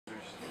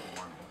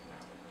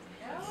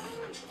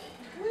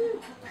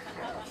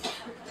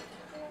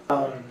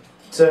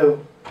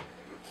So,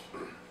 a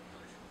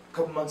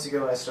couple months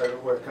ago I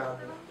started work on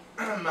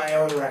my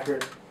own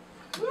record.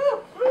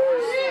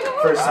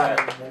 First time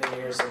in many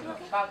years, and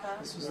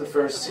this was the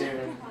first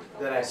tune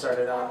that I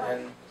started on.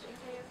 And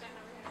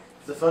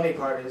the funny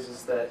part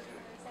is that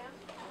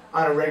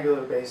on a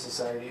regular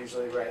basis I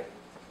usually write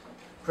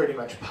pretty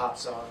much pop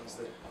songs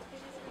that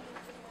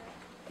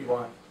you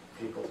want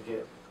people to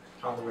get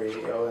on the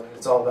radio, and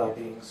it's all about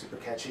being super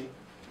catchy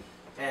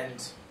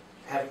and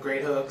having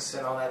great hooks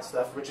and all that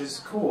stuff, which is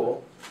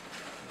cool.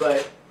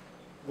 But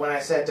when I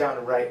sat down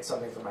to write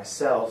something for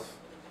myself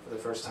for the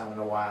first time in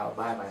a while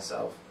by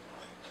myself,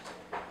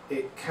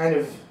 it kind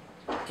of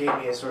gave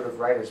me a sort of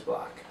writer's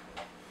block.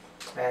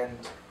 And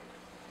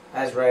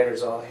as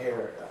writers all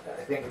here,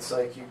 I think it's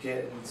like you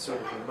get in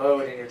sort of a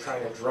mode and you're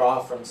trying to draw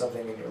from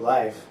something in your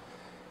life,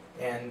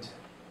 and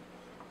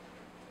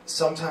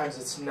sometimes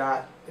it's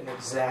not an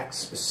exact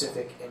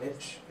specific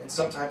image, and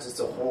sometimes it's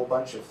a whole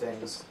bunch of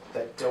things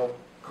that don't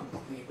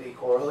completely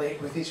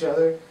correlate with each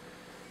other,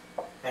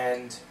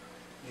 and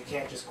you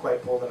can't just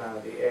quite pull them out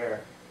of the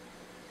air.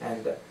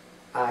 And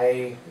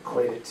I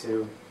equate it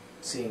to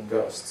seeing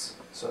ghosts.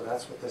 So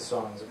that's what this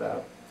song is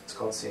about. It's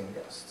called Seeing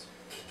Ghosts.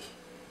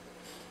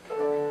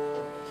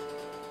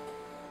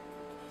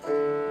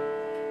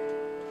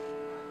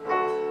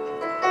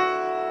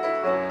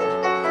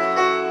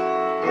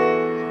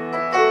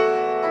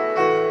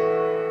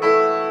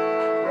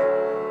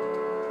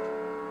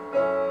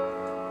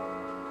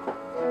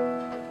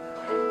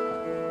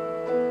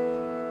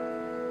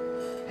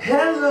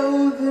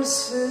 Hello,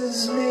 this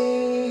is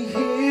me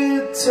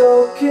here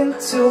talking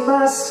to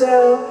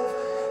myself,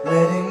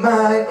 letting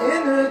my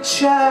inner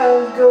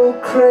child go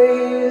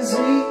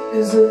crazy.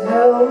 Is it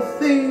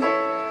healthy?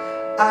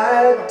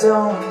 I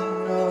don't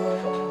know.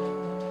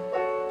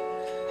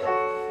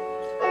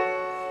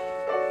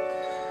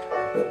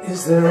 But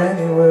is there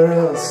anywhere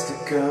else to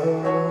go?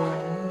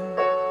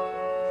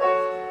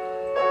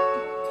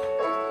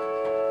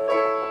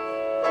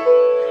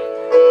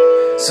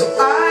 So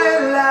I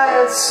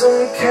light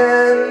some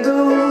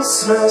candles,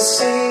 smell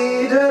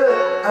cedar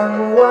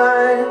and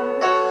wine,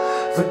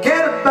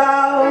 forget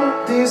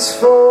about these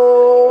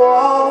four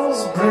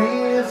walls,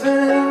 breathe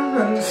in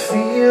and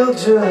feel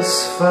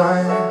just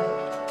fine.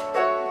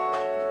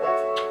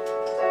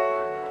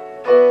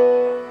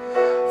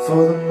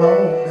 For the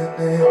moment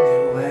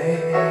anyway.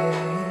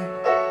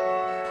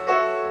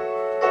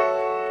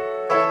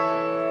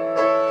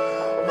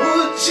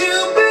 Would you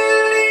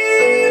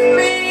believe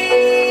me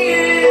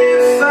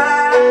if I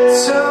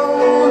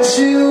told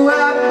you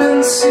I've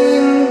been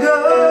seeing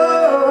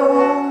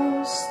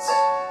ghosts?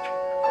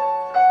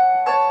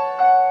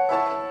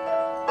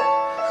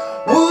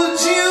 Would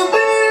you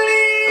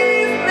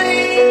believe me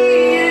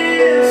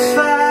if I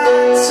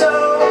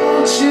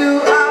told you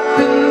I've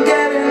been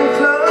getting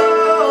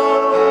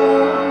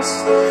close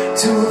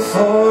to a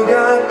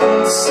forgotten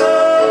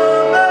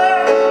summer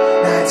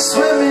night,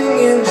 swimming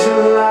in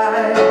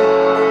July,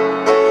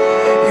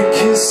 your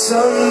kiss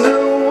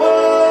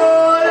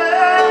underwater,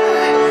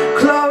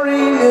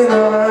 chlorine in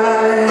our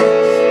eyes,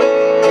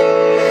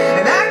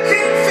 and I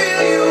can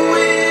feel you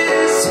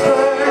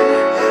whisper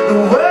the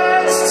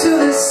words to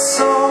this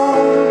song.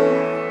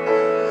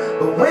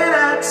 But when I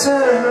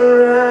turn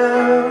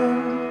around,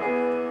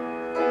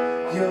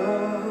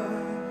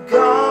 you're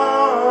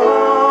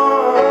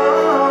gone,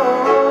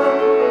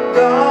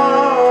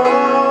 gone,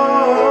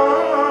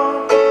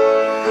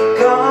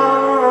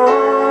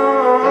 gone,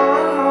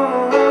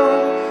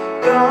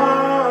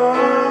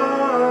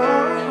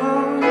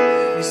 gone.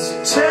 Is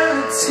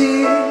eternity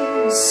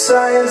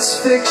science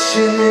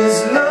fiction? Is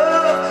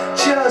love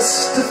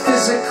just a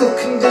physical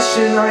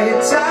condition? Are you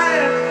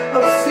tired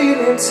of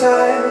feeling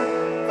tired?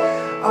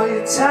 Are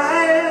you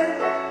tired?